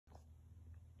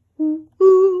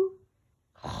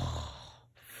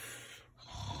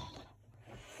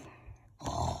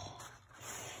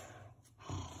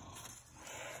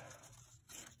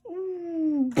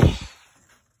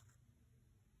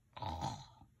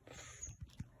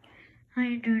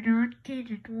I do not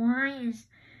get it.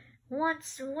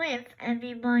 What's with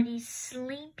everybody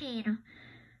sleeping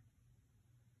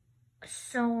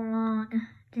so long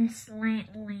this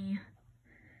lately?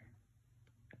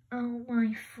 Oh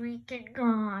my freaking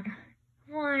god.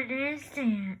 What is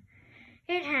that?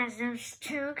 It has those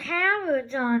two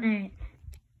carrots on it.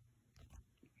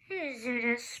 Is it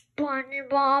a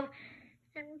SpongeBob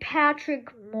and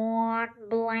Patrick Moore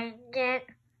blanket?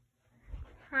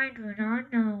 I do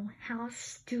not know. How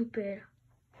stupid.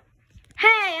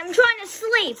 Hey, I'm trying to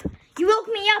sleep. You woke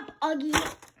me up, Uggy.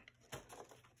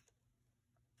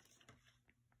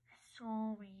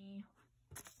 Sorry.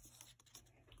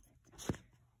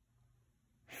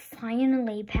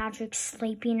 Finally, Patrick's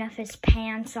sleeping with his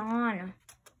pants on.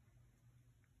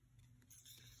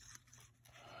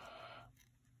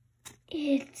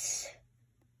 It's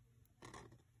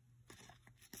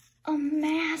a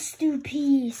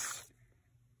masterpiece.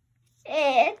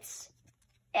 It's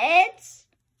a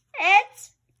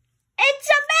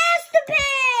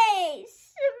masterpiece.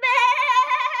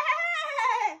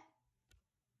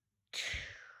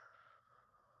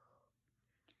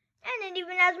 And it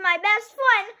even has my best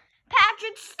friend,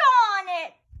 Patrick, Star on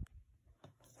it.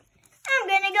 I'm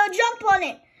gonna go jump on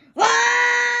it.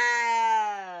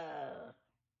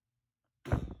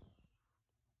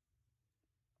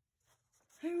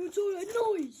 Hey, what's all that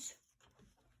noise?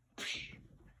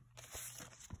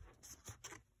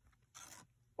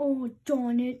 Oh,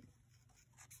 darn it.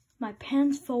 My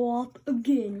pants fell off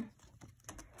again.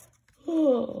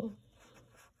 Oh.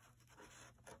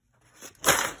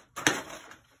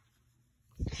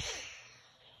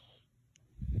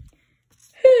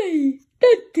 Hey,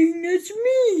 that thing is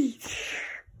me.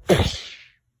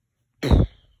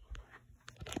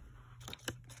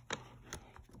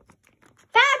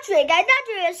 Patrick, I thought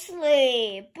you were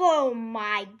asleep. Oh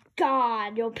my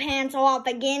god, your pants are off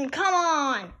again. Come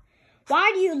on.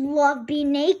 Why do you love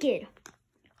being naked?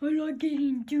 I like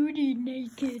getting dirty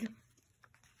naked.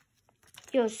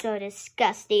 You're so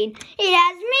disgusting. It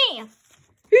has me.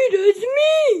 It has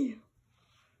me.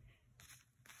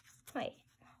 Wait,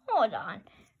 hold on.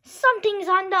 Something's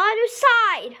on the other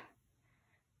side.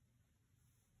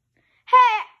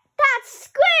 Hey, that's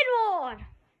Squidward.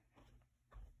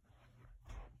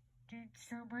 Did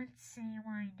someone say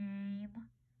my name?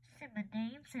 Say my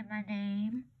name, say my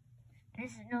name.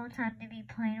 This is no time to be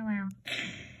playing around.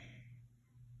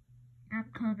 I'm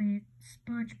coming,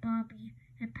 SpongeBob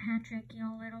and Patrick,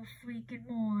 you little freaking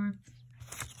morons.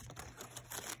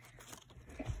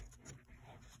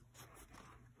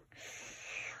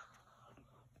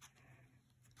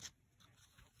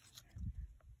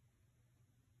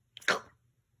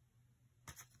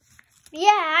 Yeah,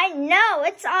 I know.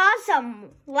 It's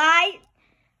awesome. Right,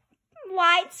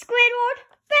 Squidward?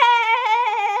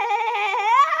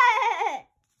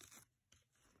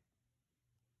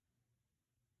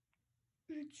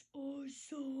 It's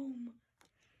awesome.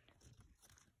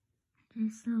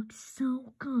 This looks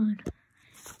so good.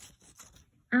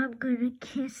 I'm gonna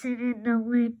kiss it in the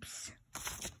lips.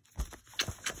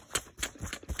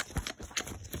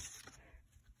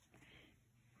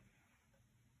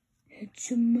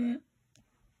 It's a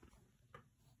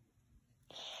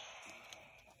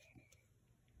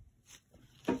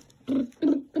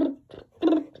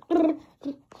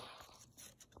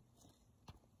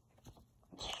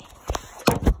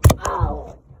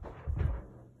Ow.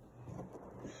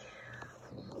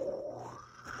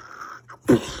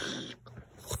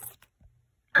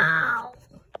 Ow!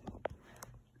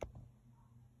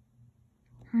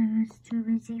 I was too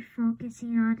busy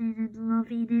focusing on it and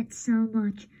loving it so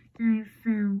much that I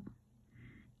fell.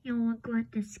 You'll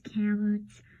regret this,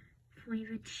 carrots, for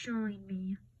even showing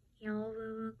me. You'll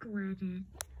regret it.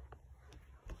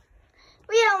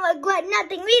 We don't regret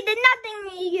nothing. We did nothing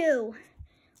to you.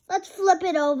 Let's flip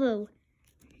it over.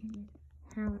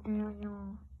 How dare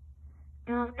you?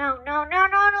 No,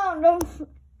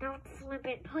 don't flip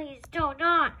it, please, do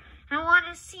not. I want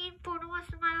to see it for the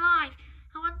rest of my life.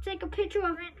 I want to take a picture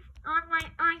of it on my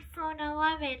iPhone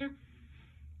 11.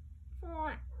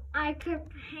 Or I could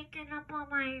hang it up on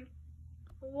my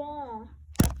wall.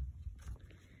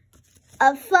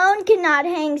 A phone cannot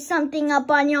hang something up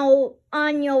on your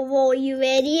wall, you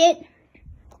idiot.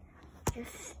 You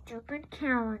stupid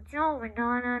cowards. You would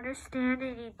not understand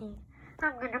anything.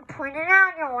 I'm gonna point it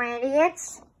out, you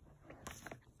idiots.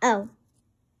 Oh.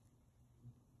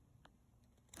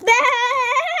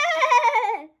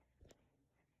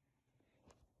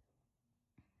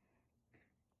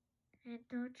 And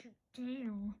don't you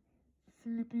dare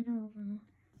flip it over.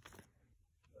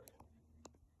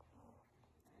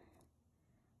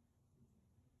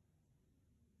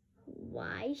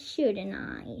 Why shouldn't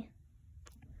I?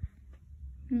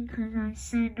 Because I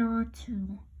said not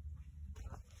to.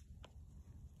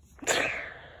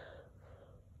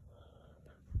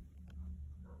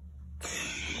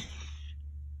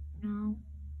 No,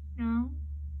 no,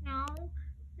 no,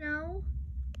 no.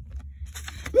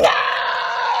 No! No,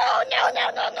 no, no,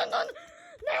 no, no, no,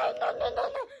 no, no, no, no, no,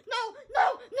 no,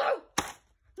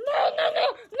 no, no, no,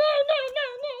 no,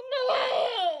 no, no.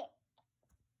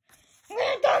 I'm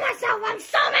gonna kill myself. I'm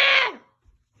so mad.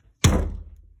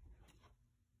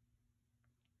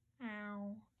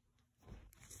 Ow.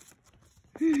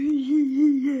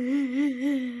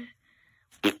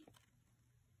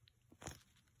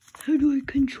 How do I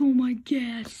control my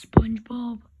gas,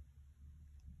 SpongeBob?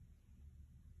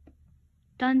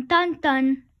 Dun dun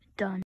dun dun.